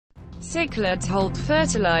Cichlids hold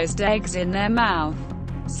fertilized eggs in their mouth.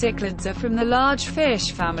 Cichlids are from the large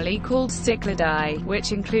fish family called Cichlidae,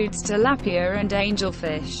 which includes tilapia and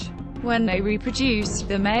angelfish. When they reproduce,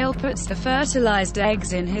 the male puts the fertilized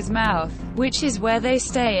eggs in his mouth, which is where they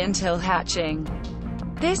stay until hatching.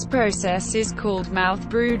 This process is called mouth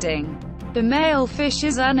brooding. The male fish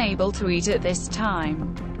is unable to eat at this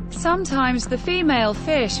time. Sometimes the female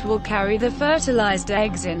fish will carry the fertilized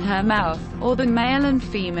eggs in her mouth, or the male and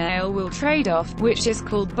female will trade off, which is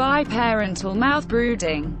called biparental mouth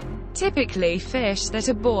brooding. Typically, fish that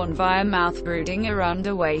are born via mouth brooding are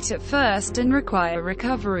underweight at first and require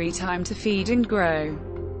recovery time to feed and grow.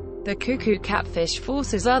 The cuckoo catfish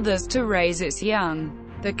forces others to raise its young.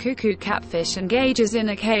 The cuckoo catfish engages in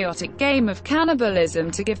a chaotic game of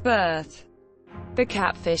cannibalism to give birth. The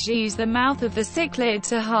catfish uses the mouth of the cichlid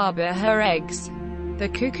to harbor her eggs. The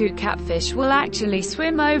cuckoo catfish will actually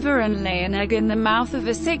swim over and lay an egg in the mouth of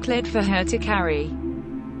a cichlid for her to carry.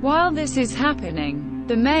 While this is happening,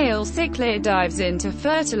 the male cichlid dives in to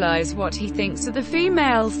fertilize what he thinks are the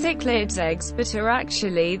female cichlid's eggs, but are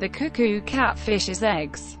actually the cuckoo catfish's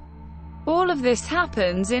eggs. All of this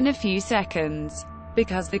happens in a few seconds.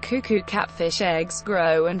 Because the cuckoo catfish eggs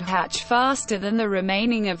grow and hatch faster than the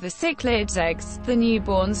remaining of the cichlid's eggs, the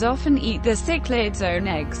newborns often eat the cichlid's own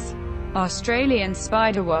eggs. Australian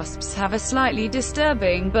spider wasps have a slightly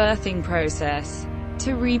disturbing birthing process.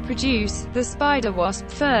 To reproduce, the spider wasp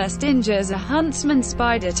first injures a huntsman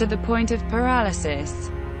spider to the point of paralysis.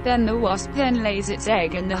 Then the wasp lays its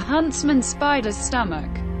egg in the huntsman spider's stomach.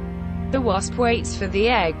 The wasp waits for the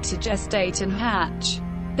egg to gestate and hatch.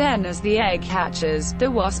 Then as the egg hatches, the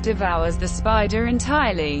wasp devours the spider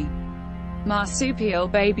entirely. Marsupial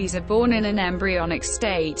babies are born in an embryonic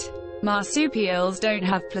state. Marsupials don't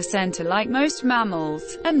have placenta like most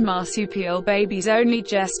mammals, and marsupial babies only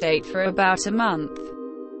gestate for about a month.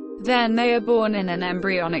 Then they are born in an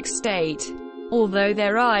embryonic state. Although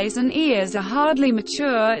their eyes and ears are hardly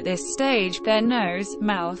mature at this stage, their nose,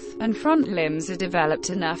 mouth, and front limbs are developed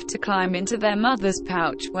enough to climb into their mother's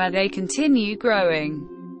pouch, where they continue growing.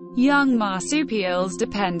 Young marsupials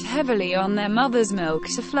depend heavily on their mother's milk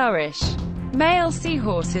to flourish. Male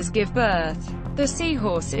seahorses give birth. The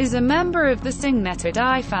seahorse is a member of the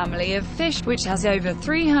Syngnettidae family of fish, which has over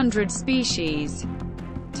 300 species.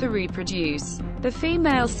 To reproduce, the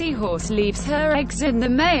female seahorse leaves her eggs in the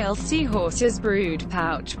male seahorse's brood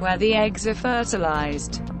pouch, where the eggs are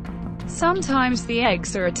fertilized. Sometimes the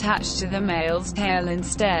eggs are attached to the male's tail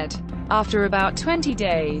instead. After about 20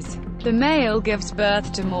 days, the male gives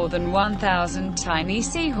birth to more than 1,000 tiny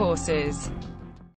seahorses.